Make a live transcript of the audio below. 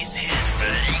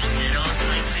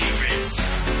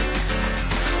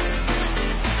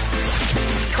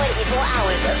24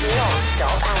 hours of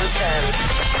non-stop anthems.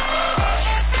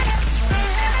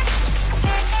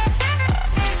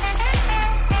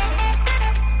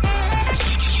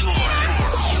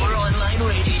 Your online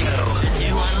radio.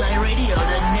 Your online radio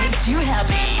that makes you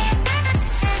happy.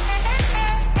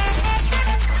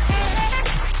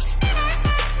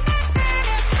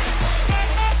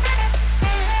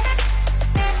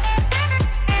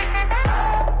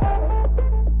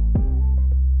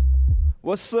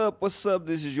 What's up? What's up?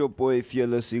 This is your boy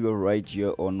Fearless Eagle right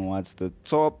here on What's the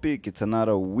Topic. It's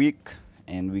another week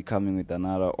and we're coming with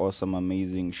another awesome,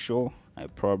 amazing show. I'm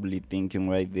probably thinking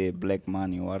right there, Black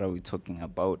Money, what are we talking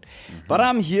about? But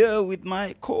I'm here with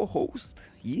my co-host,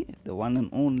 the one and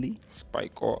only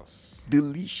Spike Oz.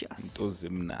 Delicious.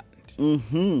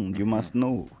 Mnandi. You must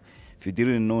know. If you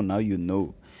didn't know, now you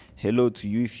know. Hello to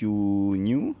you if you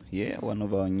new. One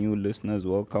of our new listeners.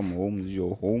 Welcome home. This is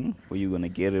your home where you're going to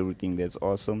get everything that's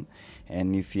awesome.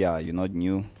 And if you're not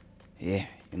new, you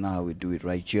know how we do it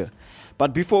right here.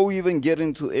 But before we even get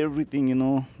into everything,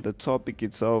 the topic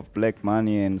itself, Black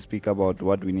Money, and speak about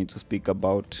what we need to speak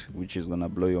about, which is going to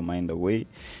blow your mind away,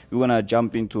 we're going to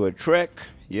jump into a track,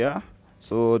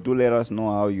 So do let us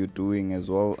know how you're doing as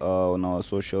well on our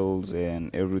socials and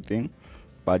everything.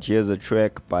 But here's a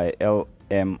track by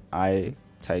LMI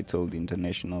titled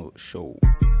International Show.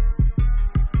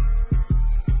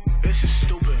 This is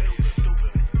stupid.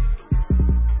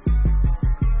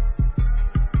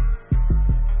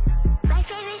 My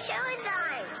favorite show is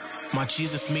on. My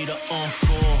Jesus meter on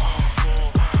full.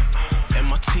 And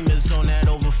my team is on that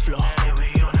overflow.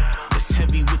 It's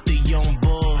heavy with the young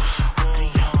bulls.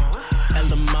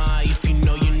 LMI, if you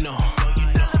know, you know.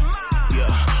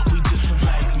 Yeah, we just some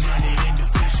like-minded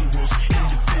individuals.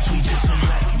 We just some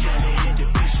like-minded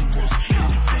individuals.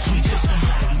 We just some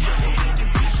like-minded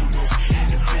individuals.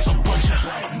 A bunch of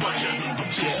like-minded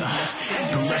individuals.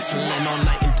 Been wrestling all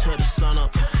night until the sun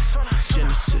up.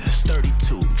 Genesis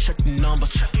 32, check the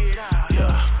numbers.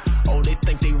 Yeah, oh, they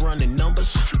think they running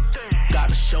numbers.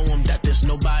 Gotta show them that there's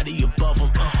nobody above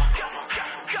them.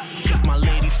 If my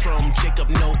lady from Jacob,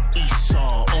 no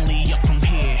Esau. Only up from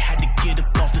here, had to get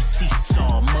up off the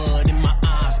seesaw. Mud in my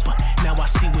eyes, but now I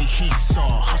see what he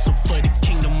saw. Hustle for the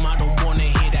kingdom, I don't wanna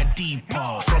hear that deep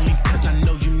ball from me, cause I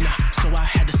know you not. So I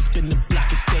had to spin the block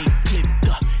and stay clipped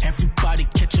up. Everybody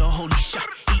catch a holy shot,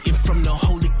 eating from the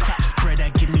holy crop. Spread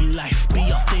that, give me life. Be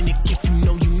authentic if you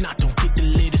know you not. Don't get the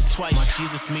latest twice. My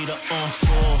Jesus meter on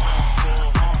full,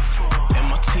 and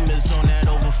my team is on that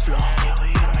overflow.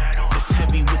 It's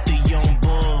heavy with the young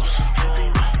bulls.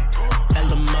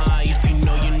 LMI, if you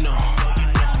know, you know.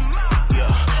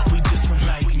 Yeah, we just some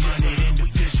like-minded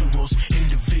individuals.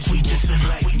 We just some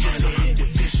like-minded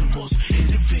individuals.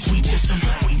 We just some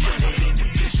like-minded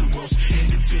individuals.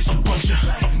 A bunch of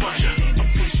like-minded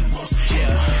individuals.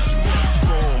 Yeah,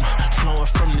 boom, flowing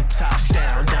from the top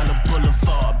down the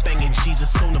boulevard, banging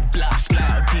Jesus on the block.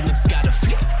 Loud demons gotta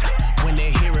flip when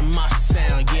they're hearing my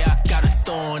sound. Yeah, I got a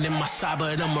thorn in my side,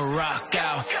 but I'ma rock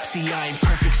out. See, I ain't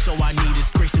perfect, so I need His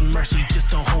grace and mercy. Just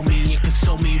don't hold me and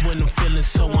console me when I'm feeling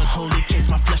so unholy. Case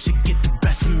my flesh should get the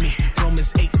best of me.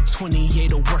 Romans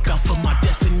 8:28, a workout for my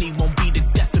destiny won't be the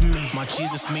death of me. My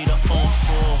Jesus meter on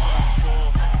full,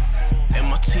 and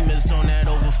my team is on that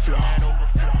overflow.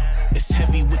 It's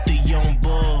heavy with the young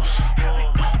bulls.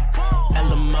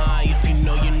 LMI, if you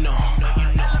know, you know.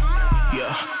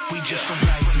 Yeah, we just some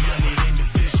like-minded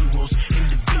individuals.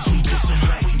 We just some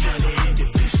like-minded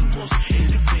individuals.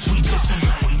 We just some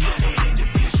like-minded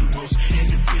individuals.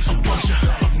 A bunch of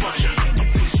like-minded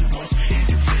individuals.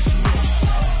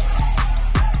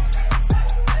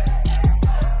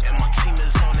 And my team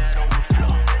is on that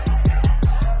overflow.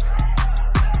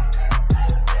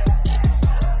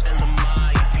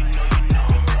 LMI, if you know, you know.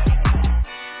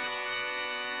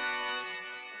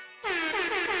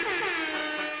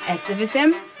 Active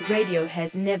FM, radio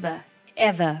has never,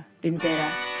 ever been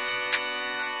better.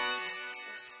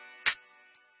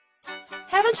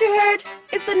 Haven't you heard?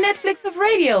 It's the Netflix of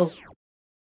radio.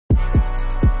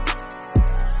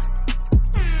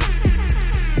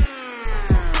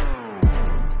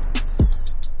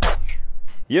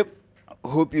 Yep.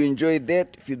 Hope you enjoyed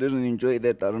that. If you didn't enjoy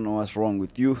that, I don't know what's wrong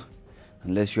with you.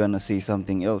 Unless you want to say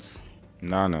something else.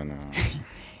 No.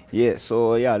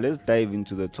 Let's dive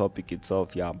into the topic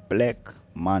itself. Black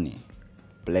money.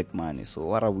 Black money. So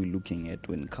what are we looking at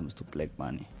when it comes to black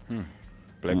money?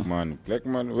 Black money.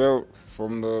 Well,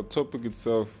 from the topic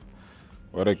itself,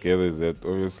 what I gather is that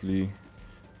obviously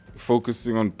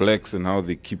focusing on blacks and how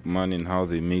they keep money and how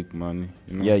they make money.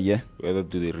 Yeah. Whether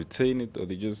do they retain it or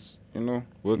they just,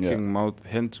 working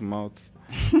hand to mouth.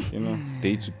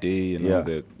 day to day and all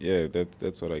that. Yeah,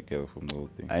 that's what I get from the whole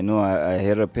thing. I know I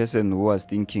heard a person who was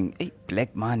thinking, hey,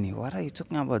 black money, what are you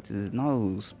talking about? Is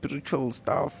now spiritual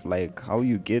stuff, like how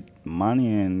you get money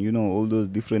and, all those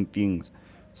different things.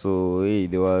 So, hey,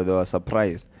 they were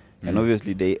surprised. And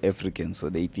obviously they African, so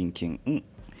they thinking,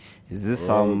 is this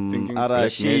some thinking other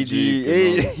black shady,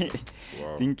 magic, hey,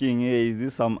 Wow. thinking, hey, is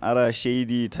this some other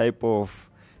shady type of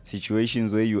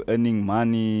situations where you're earning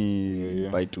money Yeah.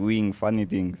 by doing funny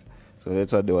things? So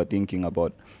that's what they were thinking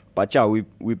about. But yeah,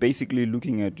 we're basically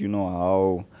looking at,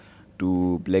 how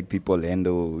do black people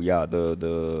handle,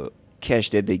 the cash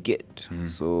that they get.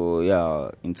 So yeah,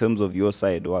 in terms of your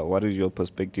side, what is your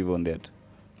perspective on that?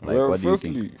 Like, Well, what do you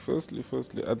think? firstly,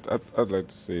 I'd like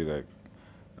to say, like,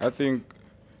 I think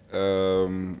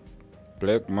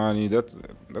black money. That's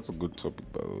a good topic,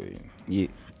 by the way. Yeah.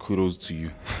 Kudos to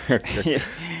you.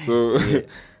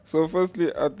 So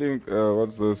firstly, I think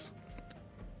what's this?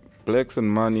 Blacks and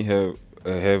money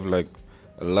have like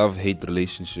a love-hate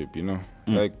relationship.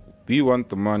 Like we want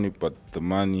the money, but the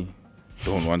money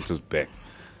don't want us back.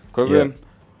 Because then,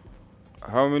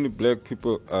 how many black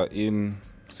people are in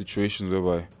situations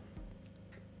whereby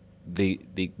they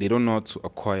don't know how to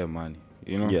acquire money?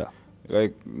 Yeah.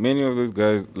 Like many of those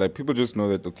guys, like people just know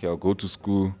that okay, I'll go to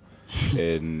school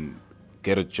and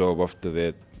get a job after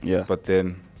that. Yeah. But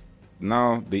then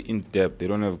now they're in debt. They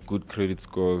don't have good credit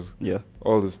scores. Yeah.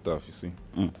 All this stuff, you see.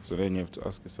 So then you have to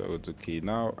ask yourself, it's okay,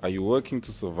 now are you working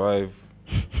to survive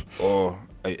or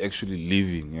are you actually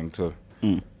living?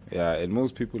 Yeah, and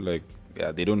most people they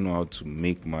don't know how to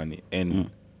make money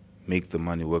and make the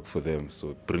money work for them, so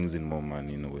it brings in more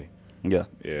money in a way. Yeah.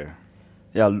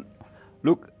 Yeah.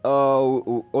 Look,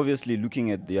 obviously looking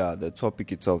at the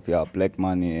topic itself, black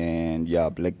money and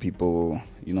black people,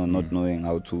 not knowing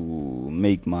how to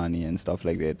make money and stuff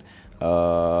like that.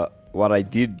 What I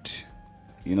did,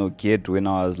 get when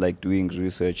I was like doing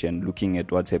research and looking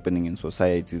at what's happening in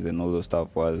societies and all those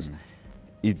stuff was,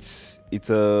 it's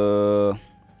a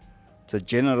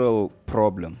general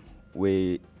problem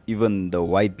where even the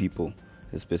white people,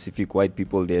 the specific white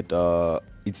people that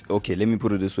it's okay. Let me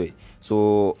put it this way.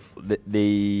 So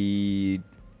it's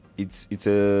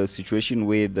a situation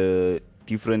where the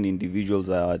different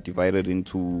individuals are divided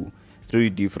into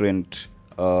 3 different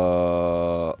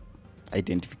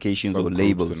identifications or Subgroups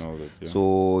labels. and all that, yeah.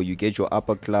 So you get your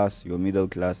upper class, your middle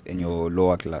class, and your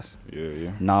lower class.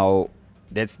 Yeah. Now,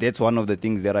 that's one of the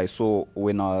things that I saw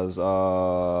when I was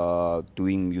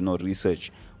doing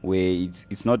research, where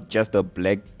it's not just the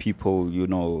black people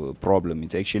problem.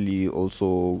 It's actually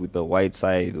also with the white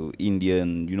side, or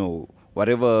Indian,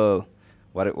 whatever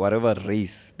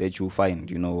race that you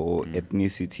find, or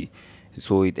ethnicity.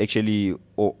 So it actually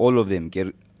all of them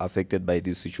get affected by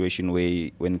this situation where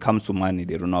when it comes to money,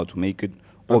 they don't know how to make it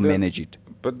or manage it.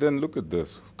 But then look at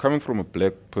this. Coming from a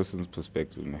black person's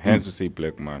perspective, hence we say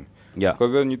black man. Yeah.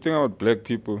 Because then you think about black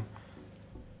people,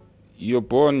 you're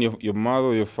born, your mother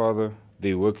or your father,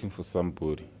 they're working for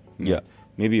somebody. Yeah.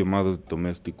 Maybe your mother's a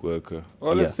domestic worker.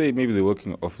 Or let's say maybe they're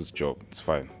working an office job. It's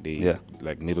fine. They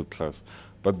like middle class.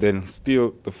 But then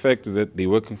still, the fact is that they're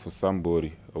working for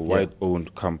somebody, a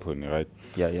white-owned company, right?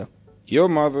 Yeah. Your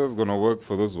mother's going to work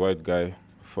for this white guy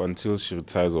until she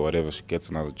retires or whatever, she gets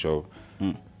another job.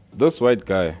 This white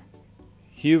guy,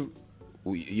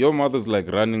 your mother's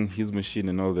like running his machine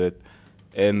and all that.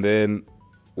 And then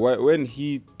when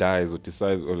he dies or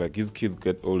decides, or like his kids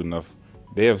get old enough,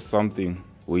 they have something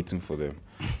waiting for them.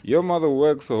 Your mother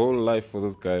works her whole life for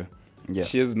this guy. Yeah.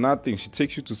 She has nothing. She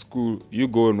takes you to school. You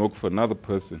go and work for another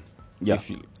person. Yeah.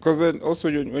 Because then also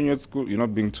when you're at school, you're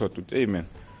not being taught to, hey man,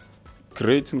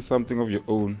 creating something of your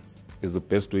own is the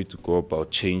best way to go about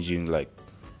changing like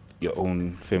your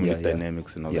own family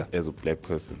dynamics and all that as a black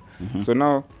person. So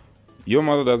now your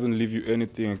mother doesn't leave you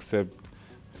anything except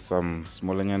some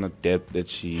smallanyana debt that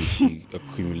she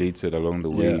accumulated along the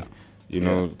way,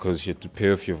 because she had to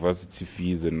pay off your varsity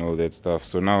fees and all that stuff.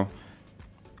 So now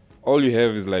all you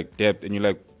have is like debt, and you're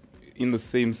like in the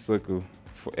same circle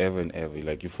forever and ever.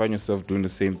 Like you find yourself doing the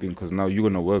same thing because now you're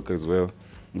gonna work as well.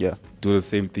 Yeah. Do the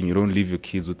same thing. You don't leave your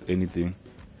kids with anything.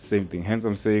 Same thing. Hence,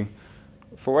 I'm saying,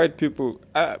 for white people,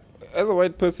 as a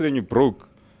white person and you're broke,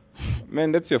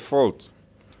 man, that's your fault.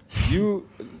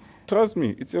 Trust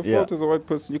me, it's your fault as a white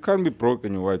person. You can't be broke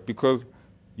and you're white because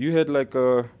you had like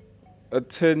a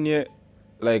 10-year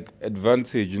like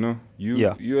advantage,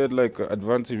 You had like an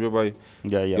advantage whereby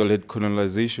you had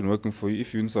colonization working for you.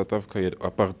 If you're in South Africa, you had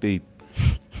apartheid.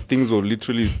 Things were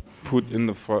literally put in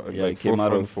the came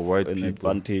out forefront of for white an people.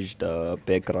 advantaged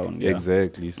background. Yeah.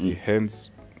 Exactly. See, hence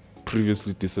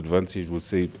previously disadvantaged, we'll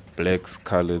say blacks,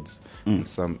 coloreds, and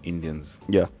some Indians.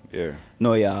 Yeah. Yeah.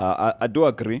 No, yeah, I do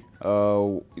agree.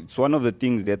 It's one of the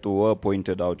things that were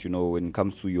pointed out, when it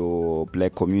comes to your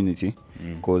black community.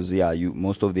 Because,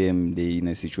 most of them, they're in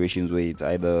a situations where it's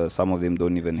either some of them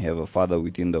don't even have a father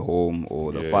within the home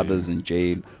or the father's in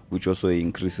jail, which also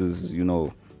increases,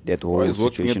 that whole Always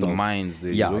situation. working at the mines.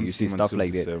 You see stuff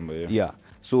like that. Yeah.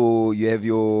 So you have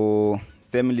your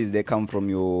families that come from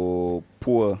your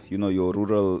poor, your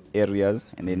rural areas,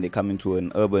 and then they come into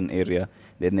an urban area.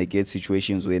 Then they get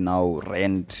situations where now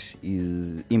rent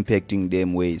is impacting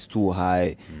them where it's too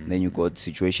high. Then you got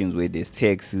situations where there's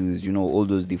taxes, all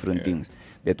those different things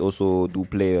that also do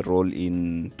play a role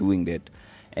in doing that.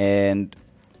 And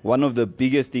one of the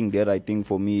biggest things that I think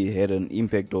for me had an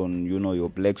impact on, your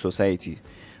black society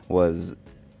was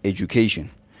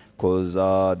education. Because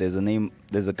there's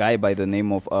a guy by the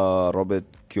name of Robert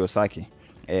Kiyosaki,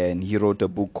 and he wrote a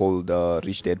book called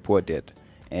Rich Dad, Poor Dad.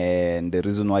 And the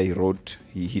reason why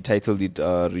he titled it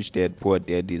Rich Dad, Poor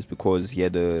Dad is because he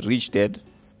had a rich dad,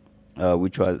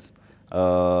 which was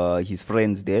his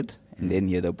friend's dad, and then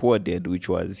he had a poor dad, which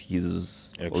was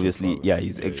his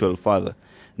actual father.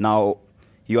 Now,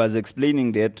 he was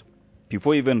explaining that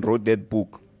before he even wrote that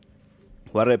book,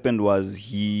 what happened was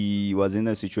he was in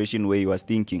a situation where he was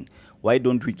thinking, why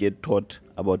don't we get taught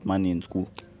about money in school?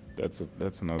 That's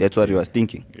what he was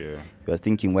thinking. Yeah. He was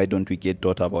thinking, why don't we get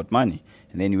taught about money?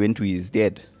 And then he went to his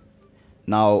dad.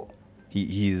 Now,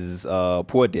 he's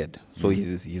poor dad, so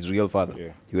he's his real father.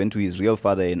 Yeah. He went to his real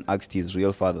father and asked his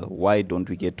real father, why don't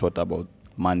we get taught about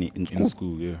money in school? In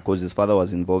school, yeah. Because his father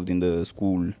was involved in the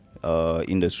school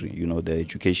industry, the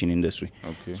education industry.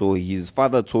 Okay. So his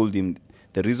father told him,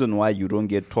 the reason why you don't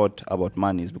get taught about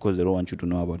money is because they don't want you to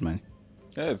know about money.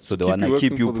 Yeah, so they want to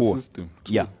keep you poor.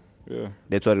 Yeah.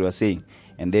 That's what he was saying.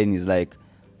 And then he's like,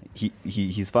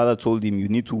 his father told him, you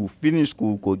need to finish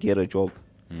school, go get a job.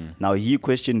 Now he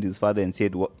questioned his father and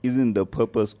said, well, isn't the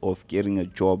purpose of getting a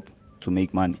job to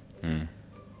make money?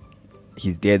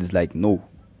 His dad is like, no,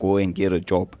 go and get a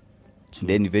job.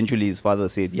 Then eventually his father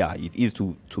said, yeah, it is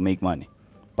to make money.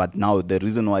 But now the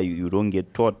reason why you don't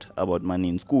get taught about money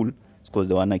in school is because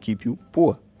they want to keep you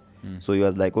poor. So he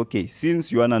was like, okay,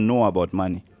 since you want to know about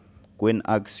money, go and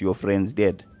ask your friend's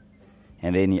dad.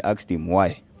 And then he asked him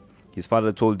why. His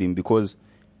father told him because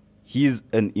he's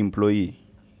an employee.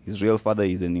 His real father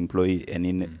is an employee. And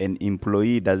an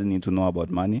employee doesn't need to know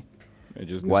about money.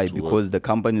 Why? Because the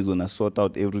company is going to sort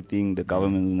out everything. The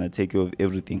government is going to take care of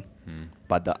everything.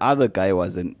 But the other guy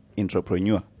was an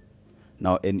entrepreneur.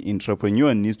 Now, an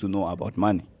entrepreneur needs to know about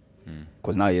money.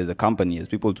 Because now he has a company, he has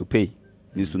people to pay. He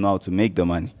needs to know how to make the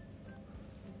money.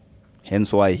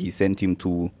 Hence why he sent him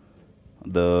to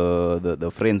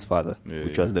the friend's father,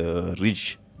 which was the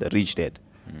rich dad.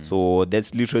 So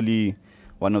that's literally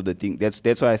one of the things.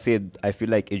 That's why I said I feel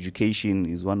like education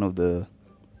is one of the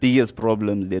biggest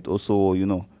problems that also,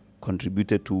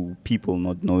 contributed to people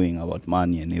not knowing about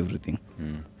money and everything.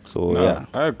 So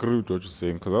I agree with what you're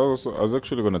saying, because I was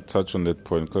actually going to touch on that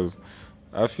point, because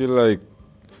I feel like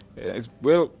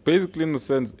basically in the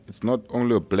sense it's not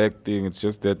only a black thing, it's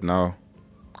just that now,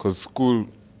 because school,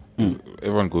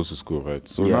 everyone goes to school, right?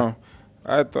 So now,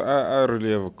 I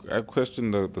really I question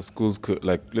the schools,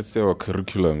 like, let's say our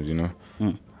curriculums,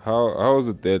 How is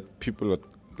it that people are,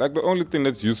 like, the only thing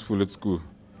that's useful at school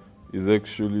is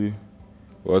actually,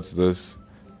 what's this?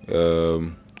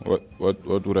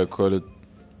 What would I call it?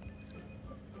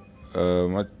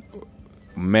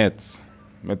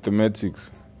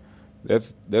 Mathematics.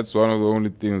 That's one of the only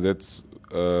things that's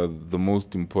the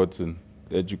most important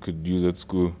that you could use at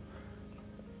school.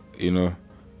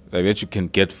 Like that you can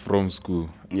get from school.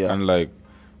 Yeah. Unlike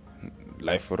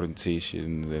life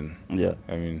orientations and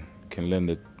I mean, can learn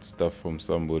that stuff from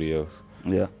somebody else.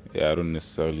 Yeah. I don't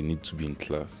necessarily need to be in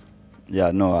class.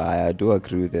 Yeah, no, I do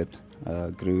agree with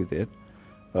that.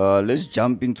 Let's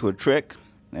jump into a track,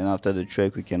 and after the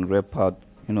track we can wrap up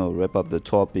the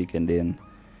topic, and then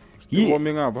Still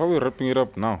warming up. How are we wrapping it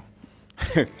up now?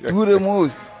 Do the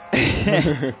most. Yo.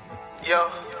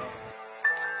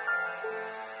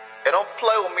 Hey, don't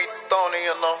play with me, Tony,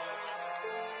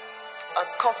 I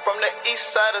come from the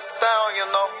east side of town,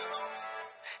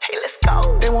 Hey, let's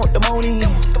go. They want the money.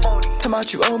 Tell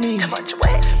out you owe me.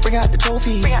 Bring out the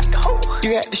trophy. You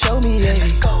got to show me, yeah.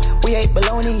 We ain't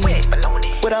baloney.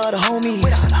 With all the homies.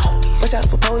 Watch out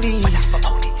for police.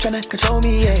 Tryna control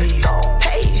me, yeah.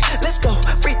 Hey, let's go.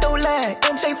 Free throw line.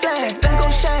 MJ flag. Let me go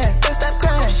shine. Don't stop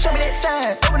crying. Show me that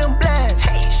sign. Open them blinds.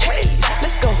 Hey,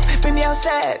 let's go. Meet me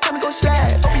outside. Time to go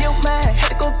slide. Open your mind. Had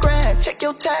to go grind. Check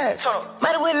your ties.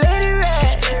 Matter what lady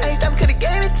ride. I ain't stop 'cause they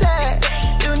gave it time.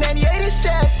 290 98 in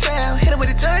Chi-Town, hit him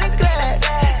with a turning glass.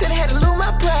 Then I had to lose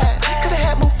my pride, could I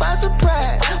had Mufasa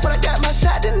pride. When I got my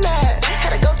shot denied,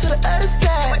 had to go to the other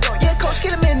side. Yeah, coach,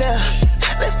 get him in there.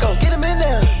 Let's go, get him in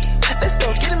there. Let's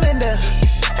go, get him in there.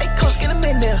 Hey, coach, get him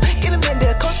in there. Get him in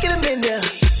there, coach, get him in there.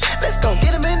 Let's go,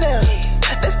 get him in there.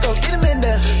 Let's go, get him in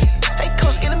there. Hey,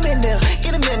 coach, get him in there.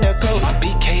 Get him in there, coach. My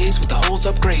BKs with the holes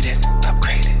upgraded.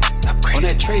 On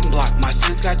that trading block, my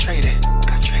sons got traded.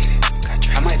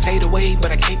 I might fade away, but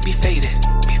I can't be faded.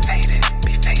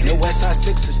 No Westside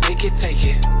Sixers, take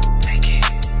it.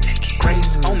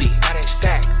 Grace on me, got it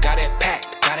stacked, got it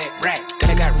packed, got it racked. Then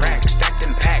I got racks, stacked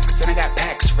in packs. Then I got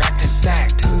packs, racked and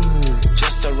stacked.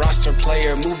 Just a roster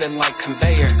player moving like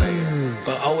conveyor.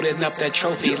 But holding up that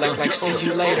trophy like see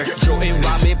you later. Jordan,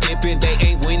 Robin, Pippen, they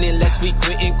ain't winning unless we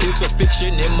quitting.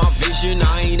 Crucifixion in my vision,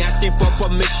 I ain't asking for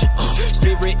permission.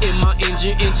 Spirit in my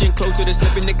engine closer to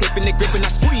slipping, the clipping, the gripping, I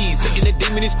squeeze. Hitting the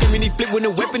demon is screaming, he flip when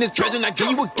the weapon is present, I give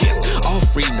you a gift. All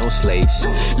free, no slaves,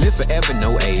 live forever,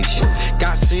 no age.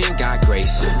 Got sin, got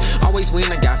grace, always win,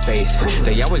 I got faith.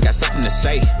 They always got something to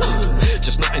say,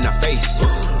 just not in our face.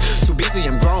 Too busy,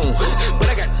 I'm grown, but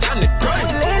I got time to grow.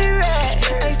 Let it ride,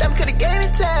 I ain't stop, could've gave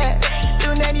it time.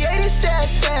 Through 98 in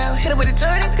Chi-Town, hit him with a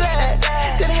turning glass.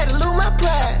 Then I had to lose my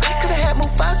pride, could've had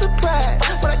Mufasa pride.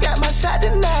 When I got my shot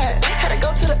denied, had to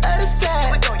go to the other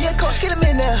side. Yeah, coach, get him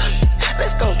in there.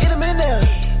 Let's go, get him in there.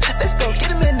 Let's go, get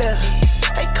him in there.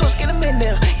 Hey, coach, get him in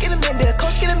there. Get him in there,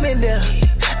 coach, get him in there.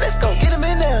 Let's go, get him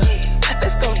in there.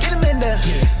 Let's go, get him in there.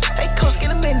 Hey, coach, get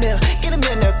him in there. Get him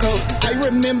in there, coach. I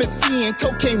remember seeing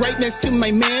cocaine right next to my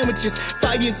sandwiches.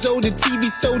 5 years old, the TV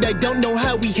sold, I don't know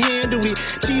how we handle it.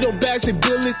 Cheeto bags with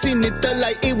bullets in it, felt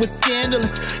like it was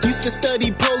scandalous. Used to study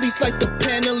police like the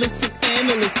panelists and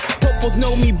analysts. Popos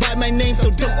know me by my name, so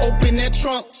don't open that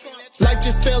trunk. Life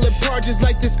just fell apart just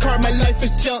like this car, my life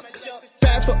is junk.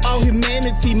 Bad for all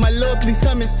humanity, my Lord, please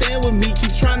come and stand with me.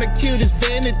 Keep trying to kill this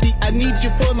vanity, I need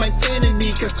you for my sanity.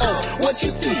 Cause what you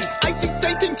see? I see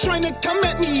Satan trying to come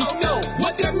at me. Oh no,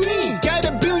 what that mean? Got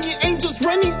a billion angels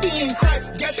running things.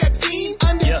 Christ got that team,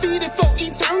 undefeated for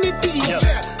eternity. Yeah,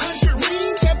 100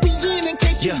 rings, champion in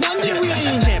case you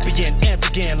wondering. Champion, and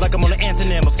begin like I'm on the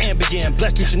antonym of ambient.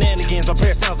 Blessed through shenanigans, my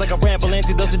prayer sounds like a ramble. And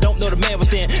to those who don't know the man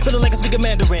within, feeling like I speak a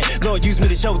Mandarin. Lord, use me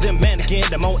to show them man again,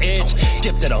 I'm on edge.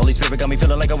 Gift of the Holy Spirit got me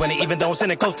feeling like I winning, even though I'm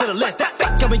sitting close to the list. That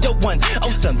fake coming your one.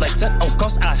 Awesome, like sun on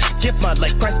cost. I give my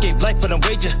life. Christ gave life for them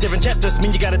wages. Different chapters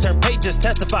mean you gotta turn pages.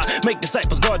 Testify, make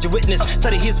disciples, guard your witness.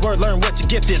 Study his word, learn what your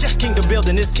gift is. Kingdom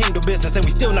building is kingdom business, and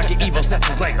we still knocking evil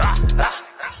senses like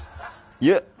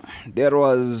Yeah, there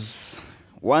was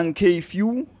 1K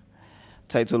Few.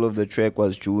 Title of the track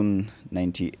was June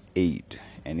 98.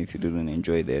 And if you didn't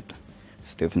enjoy that,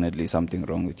 it's definitely something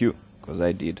wrong with you. Because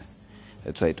I did.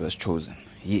 That's why it was chosen.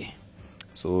 Yeah.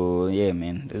 So, yeah,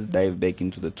 man. Let's dive back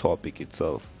into the topic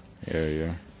itself.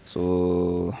 Yeah.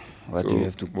 So, what do you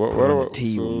have to put on the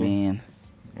table, man?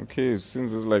 Okay,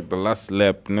 since it's like the last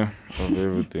lap of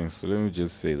everything, so let me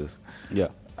just say this. Yeah.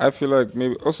 I feel like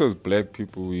maybe also as black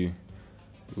people,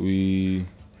 we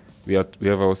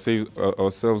have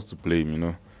ourselves to blame, you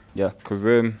know. Yeah. Because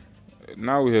then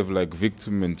now we have like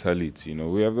victim mentality, you know.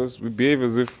 We behave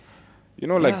as if, you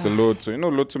know, like the lotto. You know,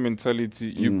 lotto mentality.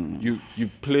 You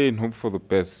play and hope for the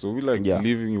best. So we like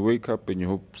believing. You wake up and you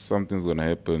hope something's gonna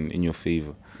happen in your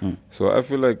favor. So I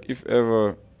feel like if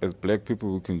ever as black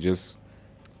people we can just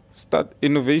start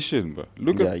innovation, bro.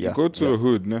 Go to the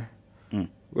hood, nah.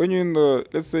 When you're in the,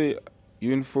 let's say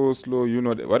you're in Foslo, you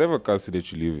know, whatever castle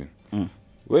that you live in.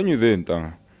 When you're there in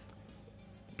Tanga,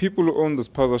 people who own the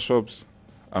spaza shops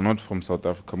are not from South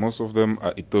Africa. Most of them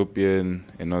are Ethiopian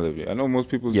and other. I know most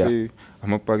people say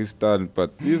I'm a Pakistan,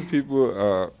 but these people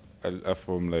are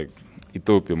from like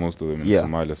Ethiopia, most of them, and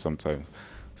Somalia sometimes.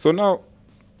 So now,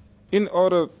 in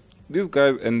order, these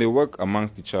guys, and they work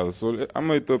amongst each other. So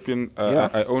I'm an Ethiopian,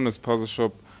 I own a spaza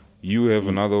shop, you have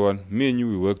another one, me and you,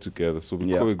 we work together, so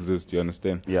we coexist, you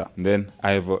understand? Yeah. And then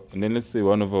and then let's say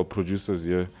one of our producers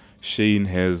here, Shane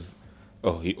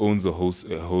he owns a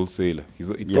wholesaler. He's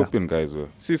an Ethiopian guy as well.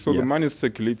 See, so the money is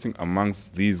circulating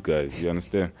amongst these guys, you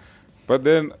understand? But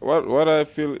then what I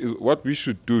feel is what we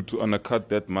should do to undercut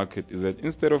that market is that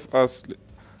instead of us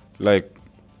like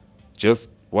just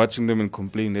watching them and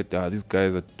complaining that these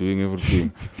guys are doing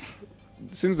everything,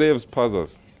 since they have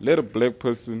spazas, let a black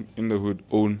person in the hood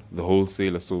own the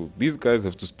wholesaler. So these guys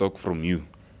have to stock from you.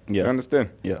 Yeah. You understand?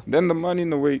 Yeah. Then the money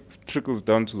in a way trickles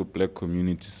down to the black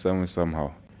community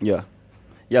somehow. Yeah.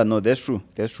 Yeah, no, that's true.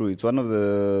 That's true. It's one of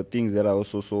the things that I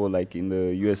also saw like in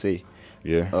the USA.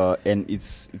 Yeah. And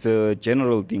it's a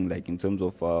general thing, like in terms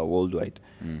of worldwide,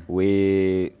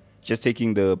 where just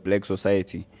taking the black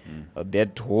society,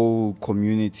 that whole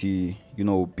community,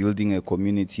 building a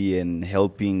community and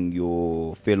helping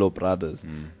your fellow brothers,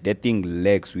 that thing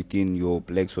lacks within your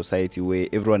black society where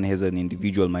everyone has an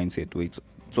individual mindset where it's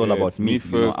all about it's me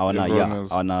first, I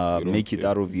wanna make it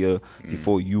out of here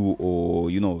before you, or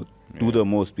do the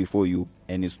most before you,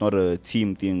 and it's not a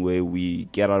team thing where we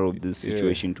get out of this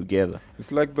situation together.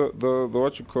 It's like the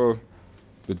what you call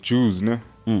the Jews, ne?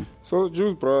 So the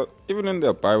Jews, bro, even in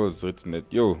their Bibles written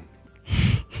that,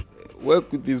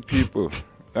 work with these people.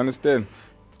 Understand?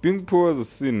 Being poor is a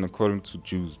sin according to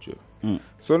Jews, Joe.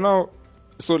 So now,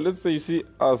 let's say you see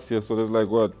us here. So there's like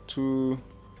what, 2,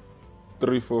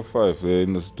 3, 4, 5 there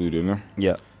in the studio, no?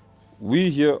 Yeah. We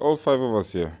here, all 5 of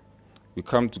us here, we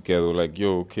come together like,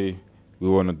 okay, we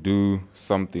want to do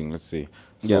something, let's say.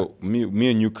 So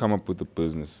me and you come up with a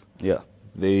business. Yeah.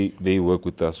 They work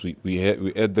with us.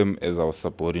 We add them as our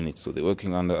subordinates, so they're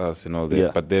working under us and all that.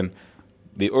 Yeah. But then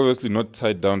they obviously not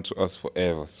tied down to us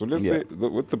forever. So let's say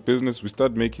with the business, we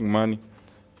start making money.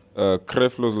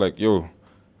 Creflo's like,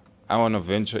 I want to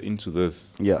venture into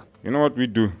this. Yeah. You know what we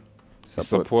do?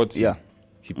 Support him. Yeah.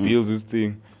 He builds his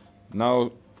thing.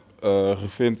 Now,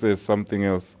 Refense says something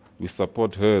else. We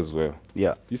support her as well.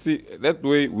 Yeah. You see, that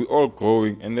way we're all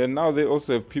growing. And then now they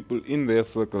also have people in their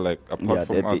circle, like apart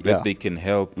from us, that they can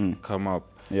help come up.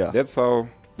 Yeah. That's how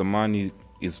the money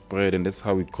is spread, and that's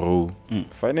how we grow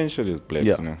financially as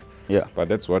blacks, Yeah. But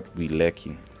that's what we're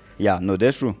lacking. Yeah, no,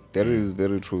 that's true. That is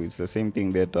very true. It's the same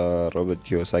thing that Robert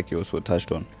Kiyosaki also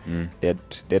touched on.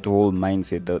 That whole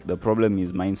mindset. The problem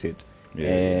is mindset. Yeah.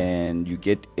 And you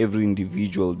get every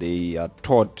individual, they are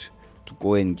taught to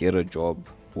go and get a job,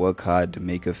 work hard,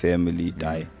 make a family,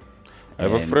 die. I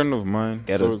have a friend of mine.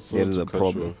 That is a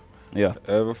problem. Yeah.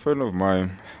 I have a friend of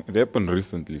mine. It happened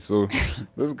recently. So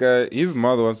this guy, his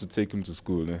mother wants to take him to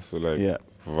school. So like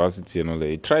varsity and all that.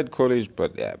 He tried college,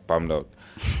 but bummed out.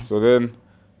 So then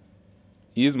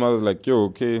his mother's like,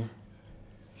 okay,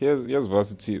 here's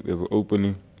varsity. There's an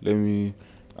opening. Let me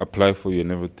apply for you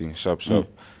and everything. Sharp.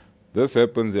 This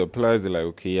happens. He applies. They're like,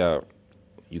 okay,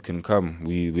 you can come.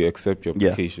 We accept your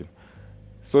application.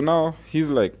 So now he's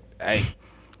like,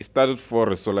 he started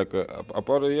Forex. So like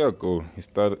about a year ago, he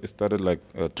started like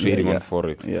trading on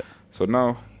Forex. Yeah. So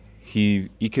now he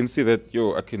can see that,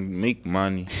 I can make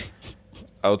money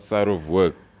outside of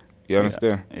work. You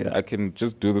understand? Yeah. I can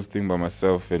just do this thing by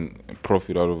myself and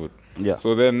profit out of it. Yeah.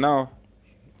 So then now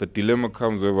the dilemma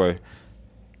comes whereby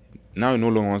now he no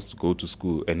longer wants to go to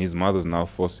school, and his mother's now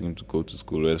forcing him to go to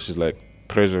school. Well, she's like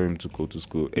pressuring him to go to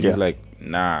school, and he's like,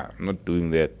 nah, I'm not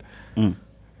doing that.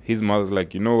 His mother's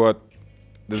like, you know what?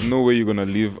 There's no way you're gonna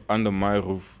live under my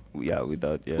roof.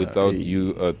 Without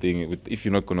you thing. If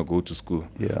you're not gonna go to school.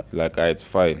 Yeah. Like, it's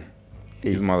fine.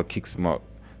 His mother kicks him out.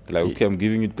 Like, okay, I'm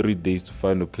giving you 3 days to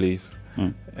find a place,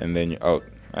 and then you're out.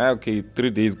 Okay, 3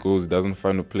 days goes, doesn't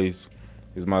find a place.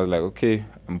 His mother's like, okay,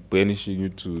 I'm banishing you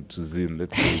to Zim.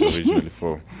 That's where he's originally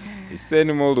from. He sent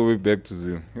him all the way back to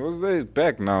Zim. He was there, he's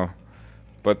back now.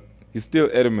 But he's still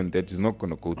adamant that he's not going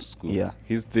to go to school. Yeah.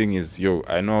 His thing is,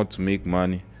 I know how to make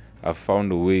money. I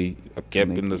found a way, a gap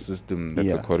in the system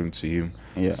that's according to him.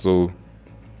 Yeah. So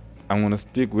I'm going to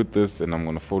stick with this, and I'm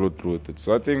going to follow through with it.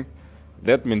 So I think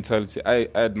that mentality, I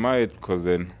admire it, because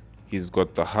then he's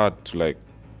got the heart to like,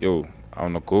 I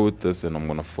want to go with this, and I'm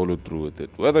going to follow through with it.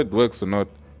 Whether it works or not,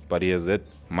 but he has that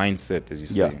mindset, as you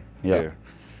say. That's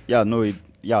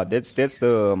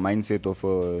the mindset of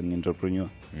an entrepreneur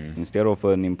instead of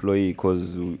an employee,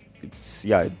 because it's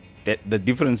the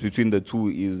difference between the two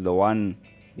is the one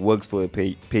works for a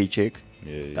paycheck.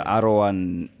 The other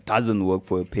one doesn't work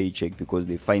for a paycheck because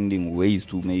they're finding ways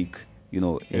to make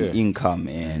an income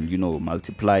and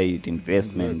multiply it,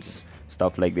 investments,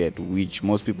 stuff like that, which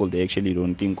most people, they actually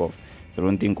don't think of. They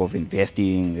don't think of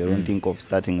investing. They don't think of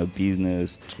starting a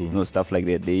business. Stuff like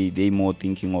that. They more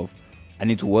thinking of, I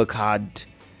need to work hard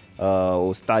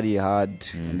or study hard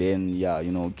and then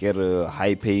get a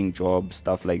high paying job,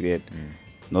 stuff like that.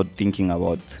 Not thinking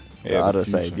about the other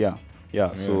side.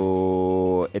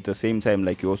 So at the same time,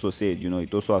 like you also said,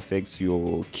 it also affects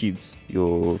your kids,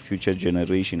 your future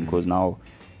generation, because now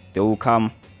they will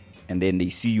come and then they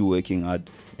see you working hard.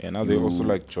 Now they also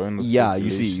like join the you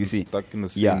see stuck in the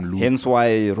same loop. Hence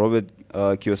why Robert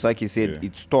Kiyosaki said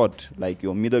it's taught, like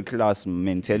your middle class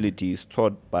mentality is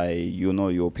taught by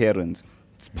your parents.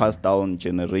 It's passed down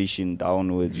generation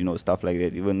downwards, stuff like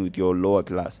that, even with your lower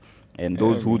class. And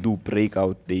those who do break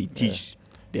out, they teach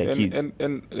their kids.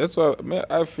 And that's why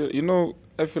I feel,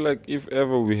 I feel like if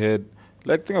ever we had,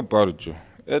 like, think about it, Joe.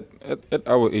 At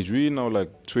our age, we now like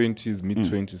 20s,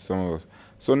 mid-20s, some of us.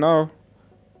 So now,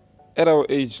 at our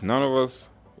age, none of us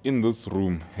in this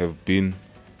room have been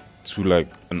to like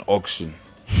an auction?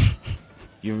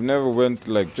 You've never went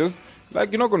like just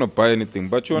like you're not gonna buy anything,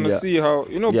 but you wanna see how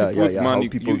people with money.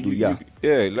 How people do.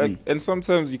 And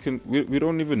sometimes you can. We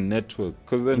don't even network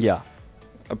because then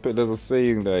there's a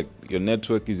saying like your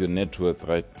network is your net worth,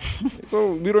 right?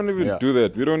 So we don't even do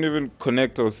that. We don't even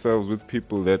connect ourselves with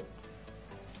people that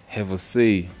have a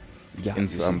say in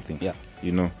something.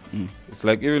 It's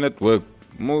like even at work,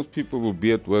 most people will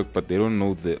be at work, but they don't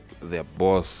know their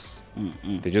boss.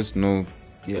 They just know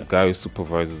the guy who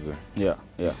supervises them.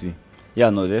 You see? Yeah,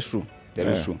 no, that's true. That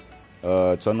is true.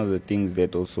 It's one of the things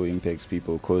that also impacts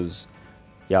people because,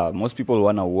 most people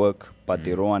want to work, but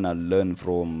they don't want to learn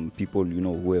from people,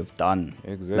 who have done,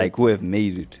 like who have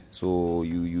made it. So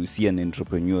you see an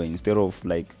entrepreneur, instead of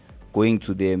like going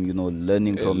to them,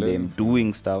 learning from them,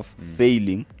 doing stuff,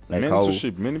 failing. Like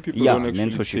mentorship. Many people don't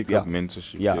actually take up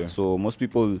mentorship. So most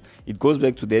people, it goes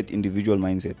back to that individual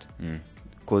mindset.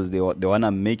 Because they want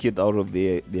to make it out of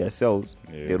their cells.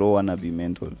 They don't want to be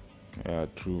mentored. Yeah,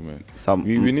 true, man.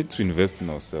 We need to invest in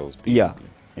ourselves. Yeah.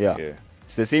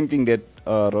 It's the same thing that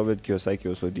Robert Kiyosaki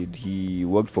also did. He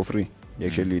worked for free.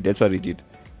 Actually, that's what he did.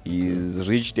 His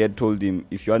rich dad told him,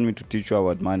 if you want me to teach you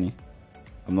about money,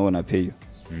 I'm not going to pay you.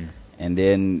 And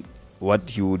then what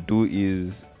he would do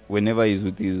is, whenever he's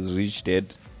with his rich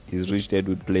dad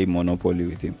would play Monopoly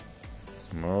with him.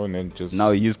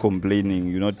 Now he's complaining,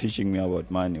 you're not teaching me about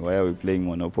money. Why are we playing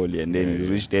Monopoly? And then his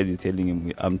rich dad is telling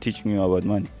him, I'm teaching you about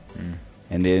money.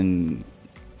 And then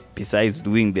besides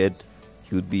doing that,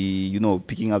 he would be,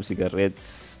 picking up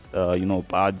cigarettes,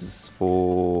 pads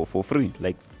for free,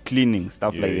 like cleaning,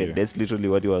 stuff like that. That's literally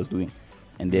what he was doing.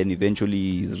 And then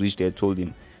eventually his rich dad told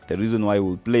him, the reason why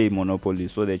we'll play Monopoly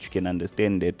is so that you can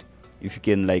understand that if you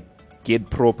can like get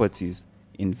properties,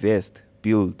 invest,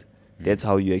 build, that's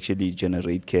how you actually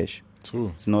generate cash.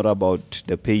 True. It's not about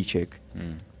the paycheck.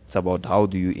 It's about how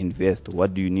do you invest.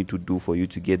 What do you need to do for you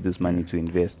to get this money to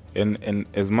invest? And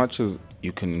as much as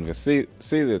you can invest, say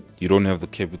that you don't have the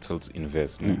capital to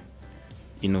invest.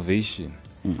 Innovation.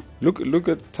 Look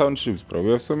at townships, bro.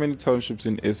 We have so many townships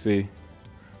in SA,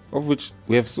 of which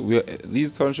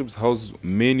these townships house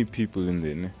many people in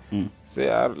there.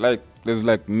 There's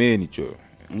like many, Joe,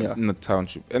 in the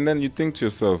township. And then you think to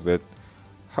yourself that,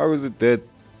 how is it that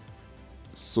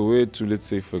Soweto, let's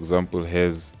say, for example,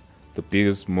 has the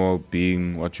biggest mall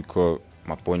being what you call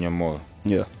Maponya Mall?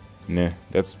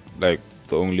 That's like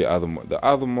the only other mall. The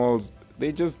other malls,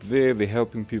 they're just there, they're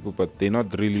helping people, but they're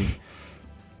not really,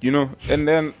 And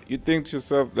then you think to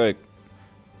yourself, like,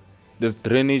 there's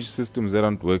drainage systems that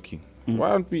aren't working. Why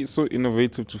aren't we so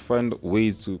innovative to find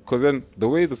ways to? Because then the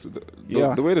way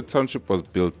the township was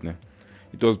built,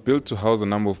 it was built to house a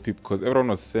number of people because everyone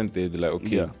was sent there. They're like,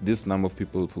 okay, this number of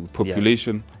people,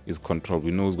 population is controlled.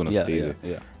 We know who's going to stay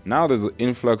there. Now there's an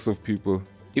influx of people,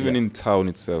 even in town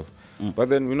itself. But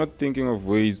then we're not thinking of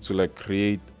ways to like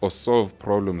create or solve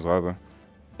problems rather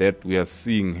that we are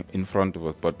seeing in front of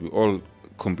us. But we're all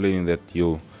complaining that,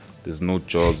 there's no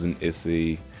jobs in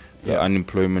SA, the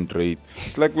unemployment rate.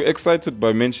 It's like we're excited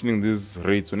by mentioning these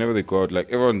rates whenever they go out.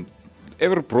 Like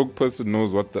every broke person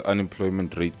knows what the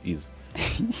unemployment rate is.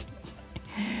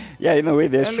 In a way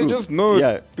that's true. And they just know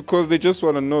it because they just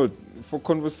want to know it for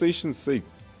conversation's sake.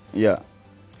 In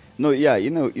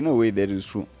a way that is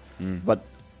true. But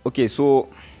okay, so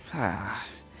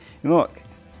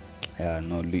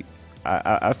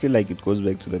I feel like it goes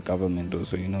back to the government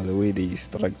also, the way they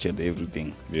structured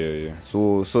everything.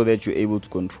 So that you're able to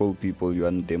control people, you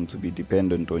want them to be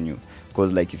dependent on you.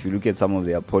 Because like if you look at some of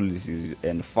their policies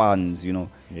and funds,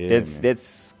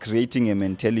 that's creating a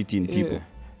mentality in people.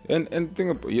 And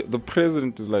think about the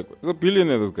president is like, he's a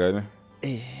billionaire, this guy.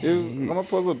 He's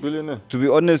a billionaire. To be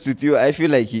honest with you, I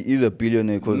feel like he is a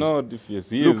billionaire. He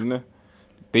is,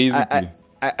 basically.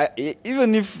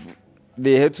 Even if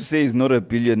they had to say he's not a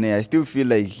billionaire, I still feel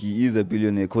like he is a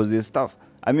billionaire because there's stuff.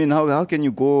 I mean, how can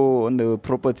you go on the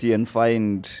property and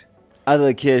find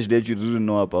other cash that you didn't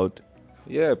know about?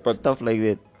 But stuff like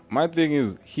that. My thing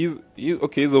is, he's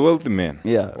a wealthy man.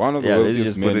 One of the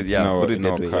wealthiest men in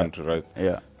our country,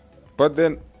 right? But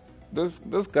then, this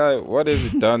guy, what has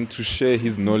he done to share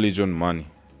his knowledge on money?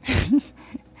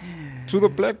 To the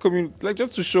black community, like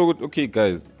just to show, okay,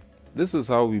 guys, this is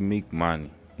how we make money.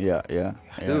 This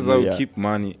is how we keep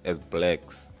money as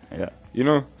blacks.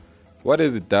 What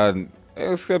has it done?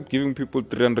 Except giving people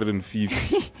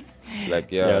 350. I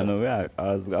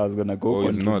was gonna go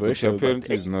controversial.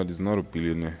 Apparently he's not a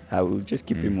billionaire. I will just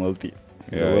keep him wealthy.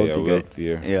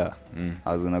 Wealthy. I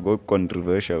was gonna go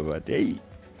controversial, but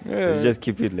let's just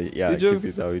keep it like keep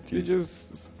it how it is. He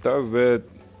just does that,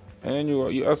 and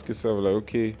you ask yourself like,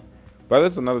 okay, But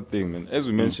that's another thing, man. As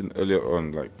we mentioned earlier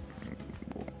on, like,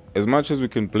 as much as we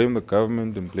can blame the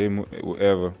government and blame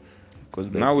whoever,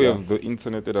 now we have the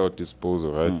internet at our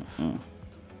disposal, right?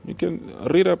 You can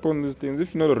read up on these things.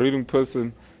 If you're not a reading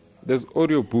person, there's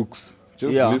audio books.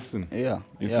 Just listen.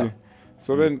 You see?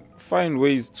 So then find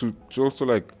ways to also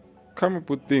like come up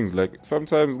with things. Like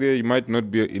sometimes you might not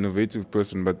be an innovative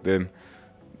person, but then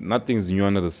nothing's new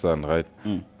under the sun, right?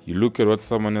 You look at what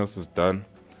someone else has done.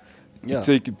 You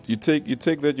take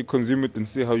that, you consume it, and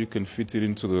see how you can fit it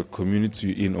into the community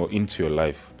you're in or into your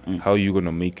life. How you're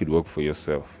gonna make it work for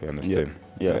yourself. You understand?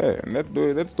 And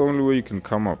that's the only way you can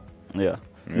come up.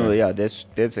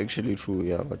 That's actually true.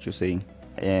 Yeah, what you're saying,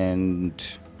 and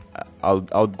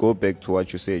I'll go back to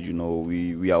what you said. You know,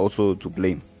 we are also to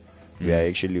blame. We are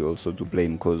actually also to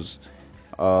blame because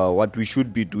what we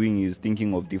should be doing is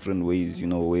thinking of different ways. You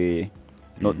know, where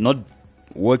not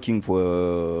working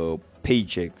for a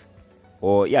paycheck.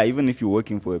 Or even if you're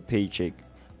working for a paycheck,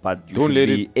 but you should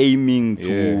be aiming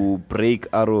to break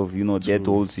out of that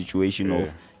whole situation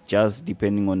of just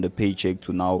depending on the paycheck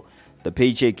to now the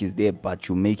paycheck is there, but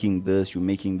you're making this, you're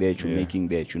making that, you're making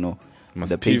that.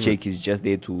 The paycheck is just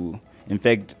there to. In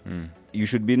fact, you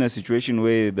should be in a situation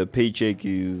where the paycheck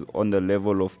is on the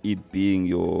level of it being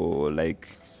your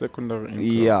like secondary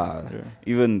income.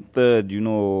 Even third.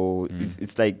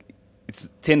 It's like it's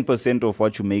 10% of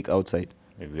what you make outside.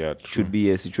 Exactly. Should be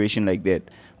a situation like that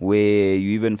where you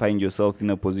even find yourself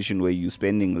in a position where you're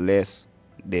spending less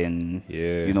than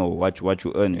what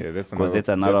you earn, because that's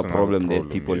another problem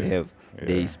that people have.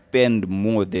 They spend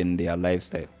more than their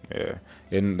lifestyle.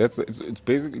 And it's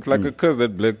basically it's like a curse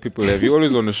that black people have. You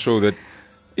always want to show that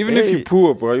even if you're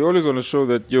poor, bro, you always want to show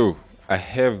that I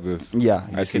have this,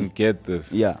 I can get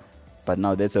this. But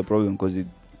now that's a problem because it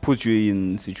puts you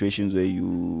in situations where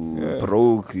you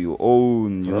broke, you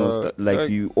own,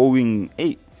 you owing.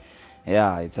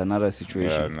 It's another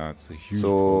situation. It's a huge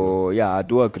problem. I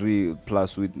do agree.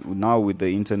 Plus, with the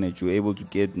internet, you're able to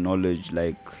get knowledge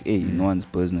like, no one's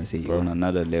business, on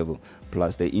another level.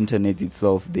 Plus, the internet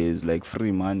itself, there's like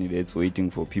free money that's waiting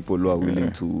for people who are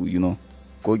willing to,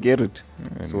 go get it.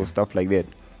 So stuff like that.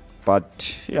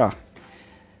 But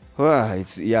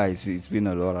it's been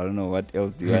a lot. I don't know what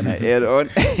else do you wanna add on.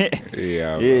 Do you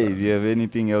have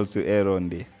anything else to add on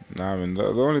there? Nah, I mean, the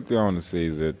only thing I want to say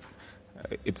is that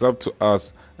it's up to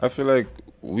us. I feel like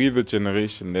we the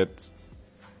generation that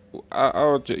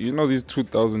these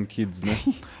 2,000 kids. No?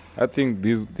 I think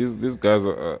these guys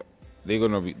are they're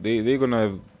gonna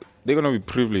be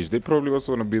privileged. They probably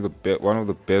also wanna be one of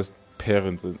the best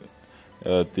parents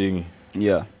thing.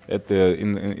 At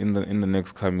in the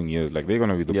next coming years, like they're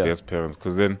gonna be the best parents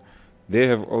because then they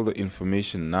have all the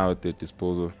information now at their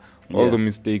disposal. All the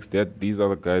mistakes that these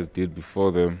other guys did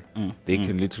before them, they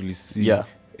can literally see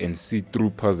and see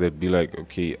through past that. Be like,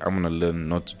 okay, I'm gonna learn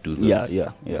not to do this.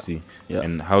 You see,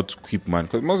 and how to keep money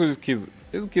because most of these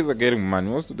kids are getting money.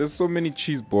 There's so many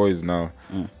cheese boys now,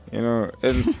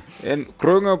 and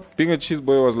growing up being a cheese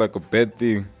boy was like a bad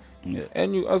thing.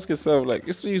 And you ask yourself, like,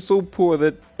 you're so poor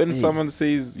that when someone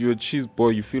says you're a cheese boy,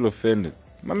 you feel offended.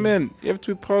 My man, you have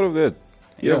to be proud of that.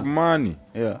 You have money.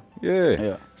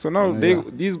 So now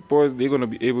these boys, they're gonna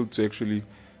be able to actually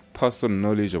pass on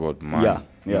knowledge about money.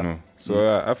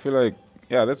 So I feel like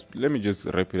let me just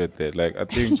wrap it at that. Like I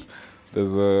think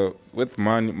there's with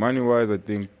money wise, I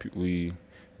think we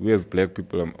as black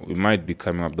people we might be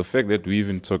coming up. The fact that we're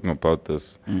even talking about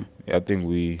this, I think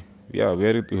we're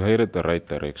headed the right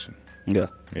direction. No,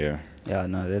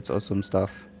 that's awesome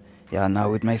stuff.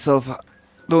 Now with myself,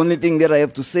 the only thing that I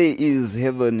have to say is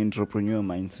have an entrepreneur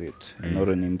mindset, not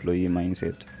an employee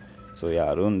mindset. So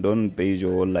don't base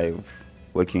your whole life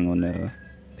working on a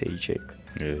paycheck.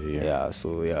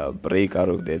 So break out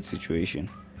of that situation.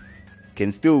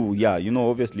 Can still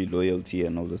obviously loyalty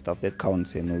and all the stuff that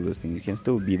counts and all those things. You can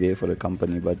still be there for the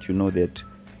company, but you know that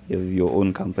you have your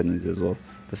own companies as well.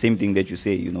 The same thing that you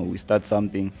say, we start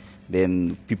something,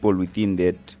 then people within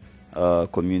that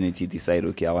community decide,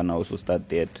 okay, I want to also start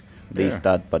that. They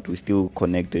start, but we're still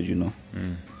connected,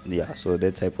 so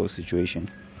that type of situation.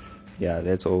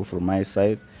 That's all from my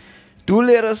side. Do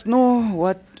let us know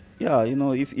what,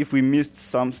 if we missed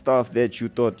some stuff that you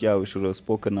thought, we should have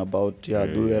spoken about.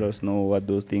 Do let us know what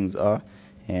those things are.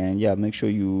 And, make sure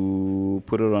you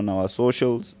put it on our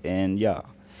socials. And,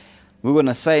 we're going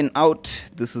to sign out.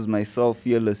 This is myself,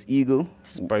 Fearless Eagle.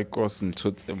 Spikos and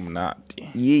Toots Emunati.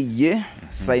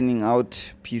 Signing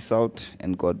out. Peace out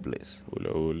and God bless.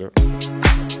 Hula hula.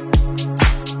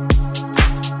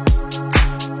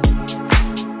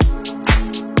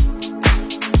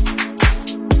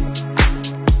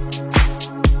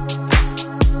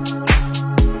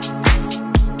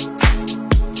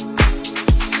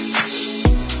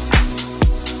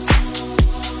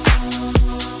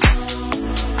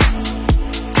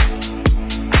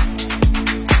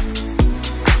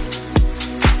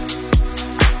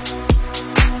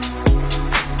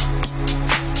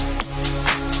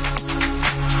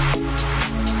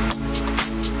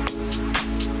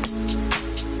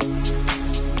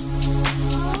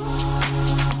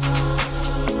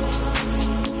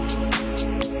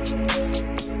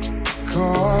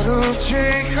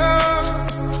 Jacob,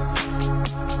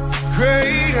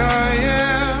 great I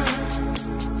am,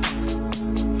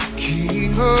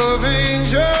 King of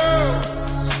angels,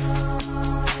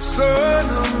 Son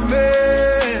of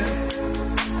man,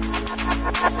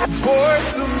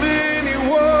 voice of many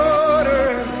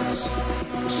waters,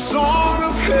 song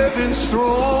of heaven's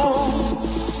throne,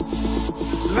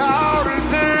 louder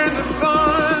than the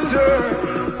thunder,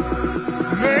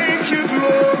 make your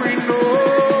glory known.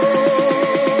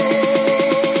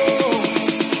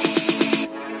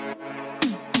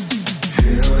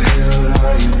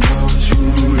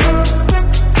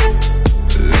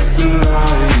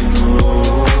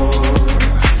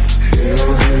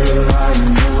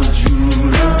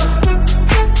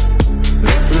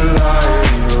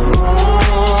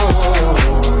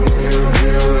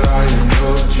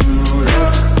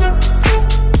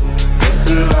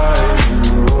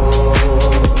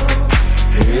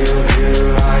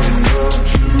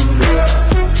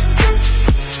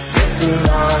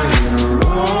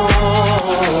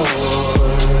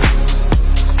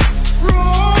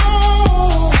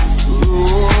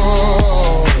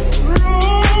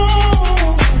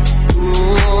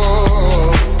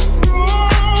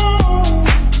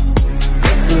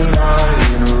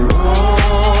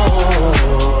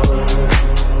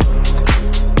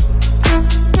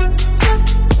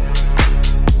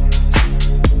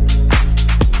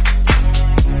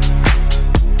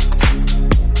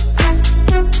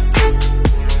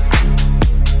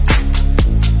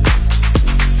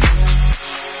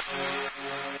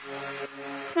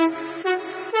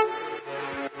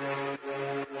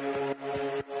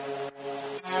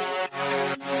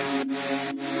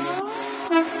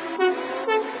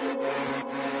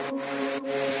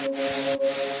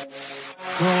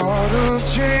 God of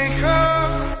Jacob,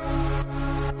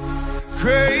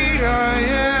 great I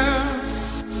am,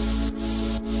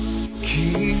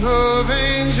 King of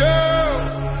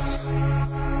angels,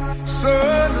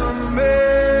 Son of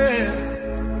man,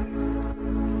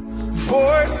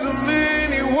 voice of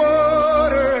many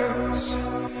waters,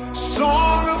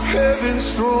 song of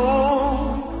heaven's throne.